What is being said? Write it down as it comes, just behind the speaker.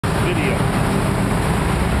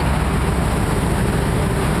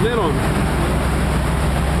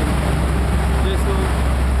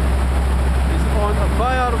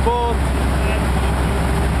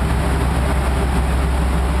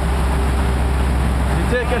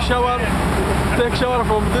take a shower. Take shower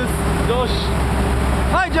from this Josh.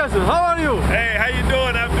 Hi Jason, how are you? Hey, how you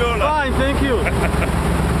doing, Abdullah? Fine, thank you.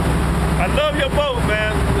 I love your boat,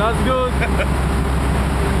 man. That's good.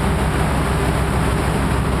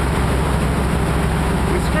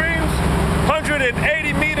 It screams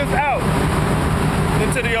 180 meters out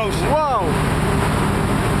into the ocean. Wow.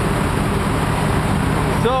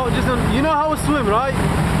 So, Jason, you know how to swim, right?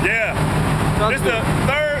 Yeah. That's This is the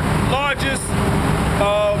third largest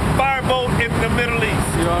fireboat in the Middle East.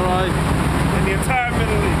 You are right. In the entire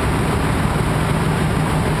Middle East.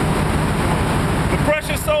 The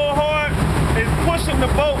pressure's so hard, it's pushing the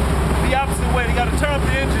boat the opposite way. They got to turn up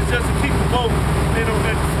the engines just to keep the boat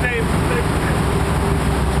stable.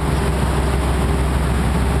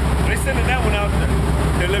 They sending that one out there.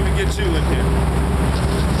 Here, let me get you in here.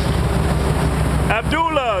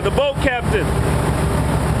 Abdullah, the boat captain.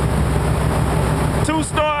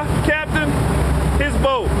 2-star captain, his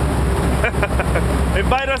boat.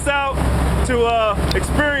 Invite us out to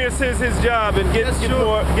experience his job and get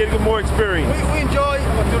more experience. We enjoy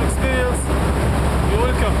your experience. You're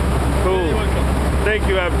welcome. Cool. You're welcome. Thank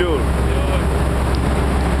you, Abdullah. You're welcome.